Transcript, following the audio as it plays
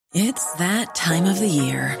It's that time of the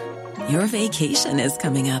year. Your vacation is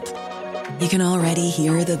coming up. You can already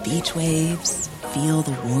hear the beach waves, feel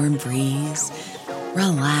the warm breeze,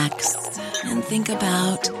 relax, and think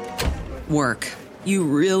about work. You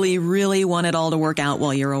really, really want it all to work out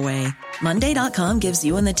while you're away. Monday.com gives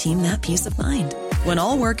you and the team that peace of mind. When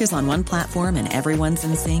all work is on one platform and everyone's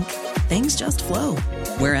in sync, things just flow.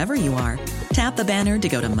 Wherever you are, tap the banner to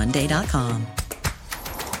go to Monday.com.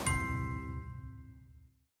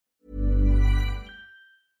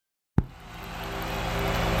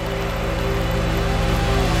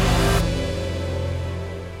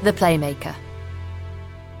 The Playmaker.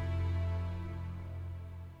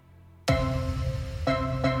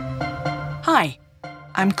 Hi,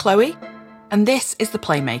 I'm Chloe, and this is The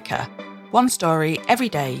Playmaker. One story every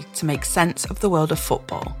day to make sense of the world of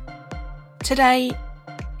football. Today,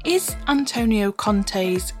 is Antonio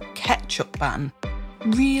Conte's ketchup ban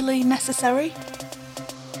really necessary?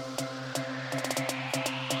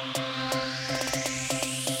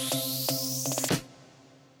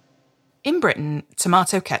 In Britain,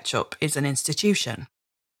 tomato ketchup is an institution.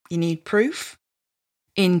 You need proof?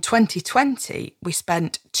 In 2020, we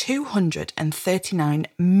spent £239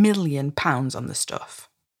 million on the stuff.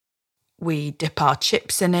 We dip our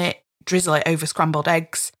chips in it, drizzle it over scrambled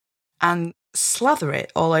eggs, and slather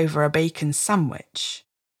it all over a bacon sandwich.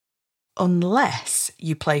 Unless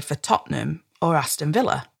you play for Tottenham or Aston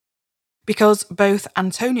Villa. Because both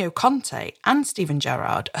Antonio Conte and Steven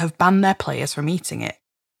Gerrard have banned their players from eating it.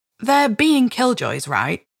 They're being killjoys,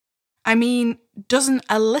 right? I mean, doesn't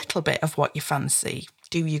a little bit of what you fancy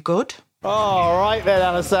do you good? All right then,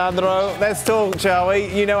 Alessandro. Let's talk, shall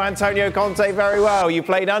we? You know Antonio Conte very well. You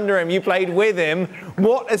played under him. You played with him.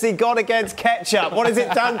 What has he got against ketchup? What has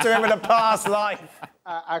it done to him in a past life?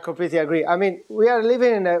 I completely agree. I mean, we are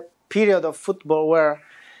living in a period of football where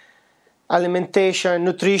alimentation,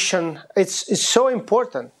 nutrition, it's so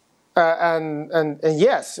important. And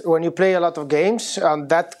yes, when you play a lot of games on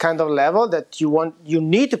that kind of level that you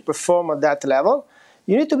need to perform at that level,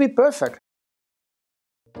 you need to be perfect.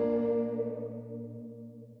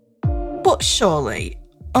 But surely,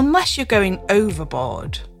 unless you're going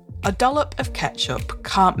overboard, a dollop of ketchup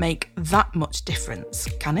can't make that much difference,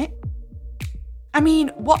 can it? I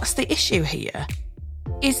mean, what's the issue here?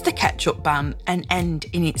 Is the ketchup ban an end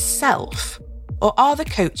in itself, or are the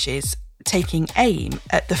coaches taking aim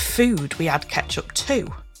at the food we add ketchup to?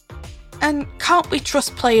 And can't we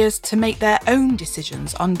trust players to make their own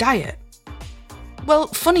decisions on diet? Well,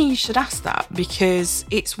 funny you should ask that, because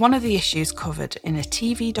it's one of the issues covered in a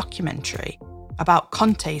TV documentary about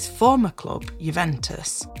Conte's former club,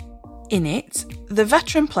 Juventus. In it, the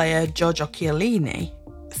veteran player Giorgio Chiellini,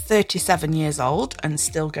 37 years old and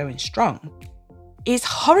still going strong, is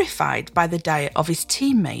horrified by the diet of his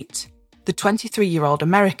teammate, the 23-year-old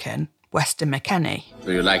American Weston McKennie.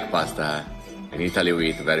 Do you like pasta? In Italy we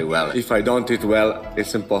eat very well. If I don't eat well,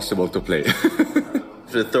 it's impossible to play.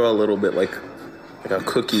 To throw a little bit like a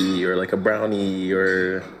cookie or like a brownie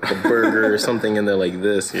or a burger or something in there like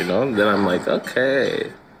this, you know? Then I'm like,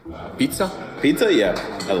 okay. Pizza? Pizza? Yeah.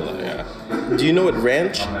 I love it, yeah. Do you know what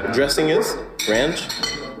ranch dressing is? Ranch?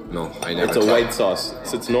 No, I never It's a white sauce.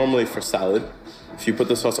 So it's normally for salad. If you put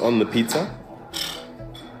the sauce on the pizza...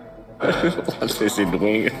 What is he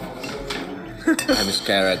doing? I'm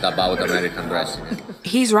scared about American dressing.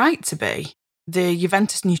 He's right to be. The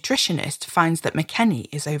Juventus nutritionist finds that McKennie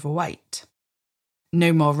is overweight.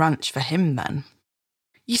 No more ranch for him then.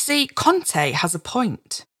 You see, Conte has a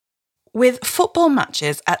point. With football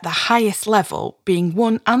matches at the highest level being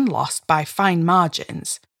won and lost by fine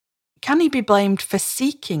margins, can he be blamed for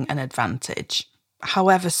seeking an advantage,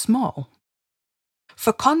 however small?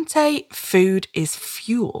 For Conte, food is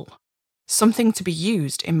fuel, something to be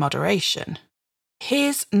used in moderation.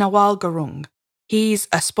 Here's Nawal Gurung. He's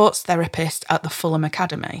a sports therapist at the Fulham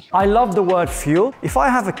Academy. I love the word fuel. If I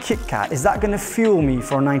have a Kit Kat, is that going to fuel me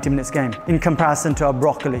for a 90 minutes game in comparison to a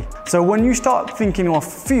broccoli? So when you start thinking of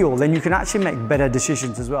fuel, then you can actually make better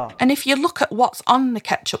decisions as well. And if you look at what's on the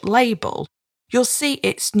ketchup label, you'll see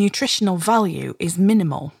its nutritional value is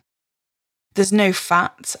minimal. There's no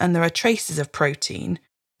fat and there are traces of protein,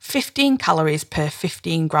 15 calories per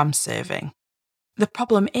 15 gram serving. The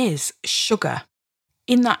problem is sugar.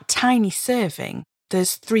 In that tiny serving,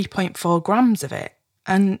 there's 3.4 grams of it,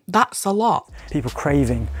 and that's a lot. People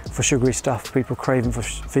craving for sugary stuff, people craving for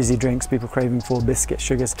fizzy drinks, people craving for biscuits,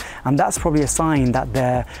 sugars, and that's probably a sign that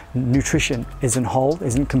their nutrition isn't whole,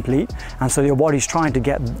 isn't complete, and so your body's trying to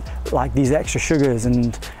get like these extra sugars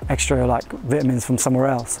and extra like vitamins from somewhere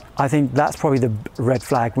else. I think that's probably the red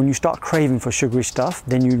flag. When you start craving for sugary stuff,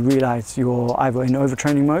 then you realise you're either in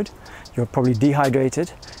overtraining mode, you're probably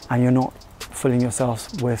dehydrated and you're not filling yourselves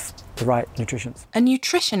with the right nutrition. A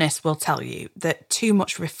nutritionist will tell you that too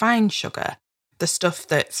much refined sugar, the stuff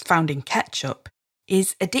that's found in ketchup,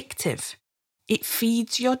 is addictive. It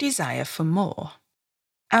feeds your desire for more.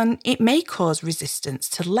 And it may cause resistance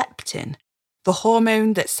to leptin, the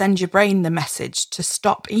hormone that sends your brain the message to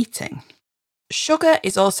stop eating. Sugar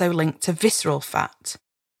is also linked to visceral fat.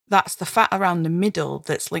 That's the fat around the middle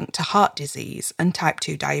that's linked to heart disease and type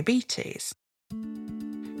 2 diabetes.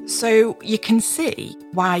 So you can see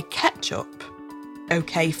why ketchup,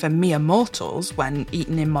 okay for mere mortals when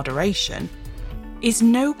eaten in moderation, is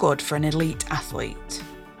no good for an elite athlete.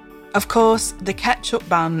 Of course, the ketchup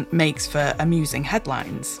ban makes for amusing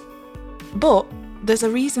headlines. But there's a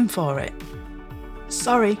reason for it.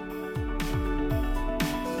 Sorry.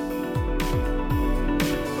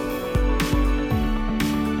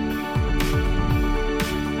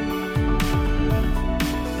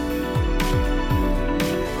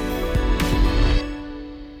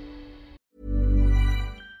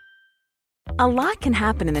 A lot can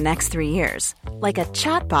happen in the next 3 years. Like a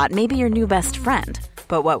chatbot may be your new best friend.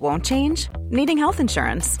 But what won't change? Needing health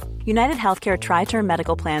insurance. United Healthcare Tri-Term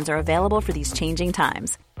Medical Plans are available for these changing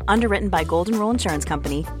times. Underwritten by Golden Rule Insurance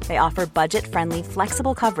Company, they offer budget-friendly,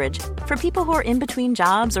 flexible coverage for people who are in between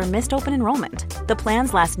jobs or missed open enrollment. The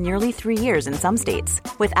plans last nearly 3 years in some states,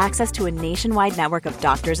 with access to a nationwide network of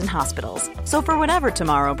doctors and hospitals. So for whatever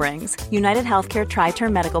tomorrow brings, United Healthcare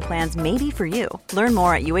Tri-Term Medical Plans may be for you. Learn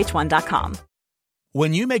more at uh1.com.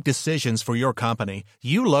 When you make decisions for your company,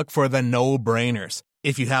 you look for the no-brainers.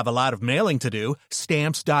 If you have a lot of mailing to do,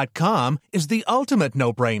 Stamps.com is the ultimate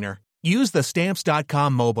no-brainer. Use the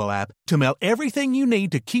Stamps.com mobile app to mail everything you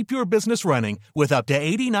need to keep your business running with up to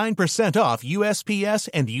 89% off USPS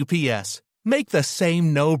and UPS. Make the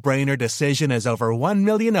same no-brainer decision as over 1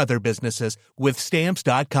 million other businesses with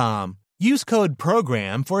Stamps.com. Use code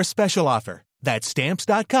PROGRAM for a special offer. That's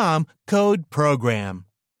Stamps.com, code PROGRAM.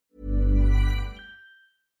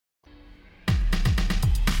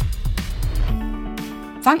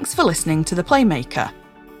 Thanks for listening to The Playmaker.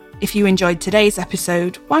 If you enjoyed today's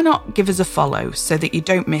episode, why not give us a follow so that you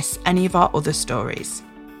don't miss any of our other stories?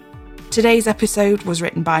 Today's episode was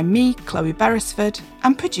written by me, Chloe Beresford,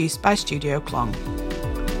 and produced by Studio Klong.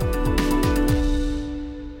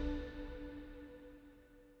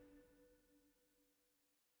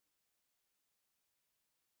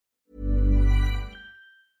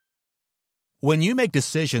 When you make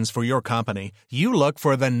decisions for your company, you look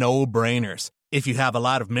for the no-brainers. If you have a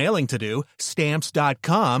lot of mailing to do,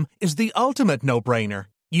 Stamps.com is the ultimate no-brainer.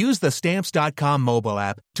 Use the Stamps.com mobile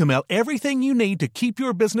app to mail everything you need to keep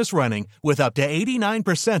your business running with up to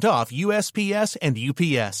 89% off USPS and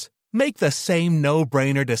UPS. Make the same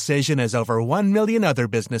no-brainer decision as over 1 million other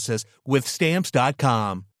businesses with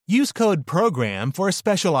Stamps.com. Use code PROGRAM for a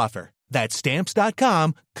special offer. That's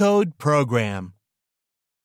Stamps.com, code PROGRAM.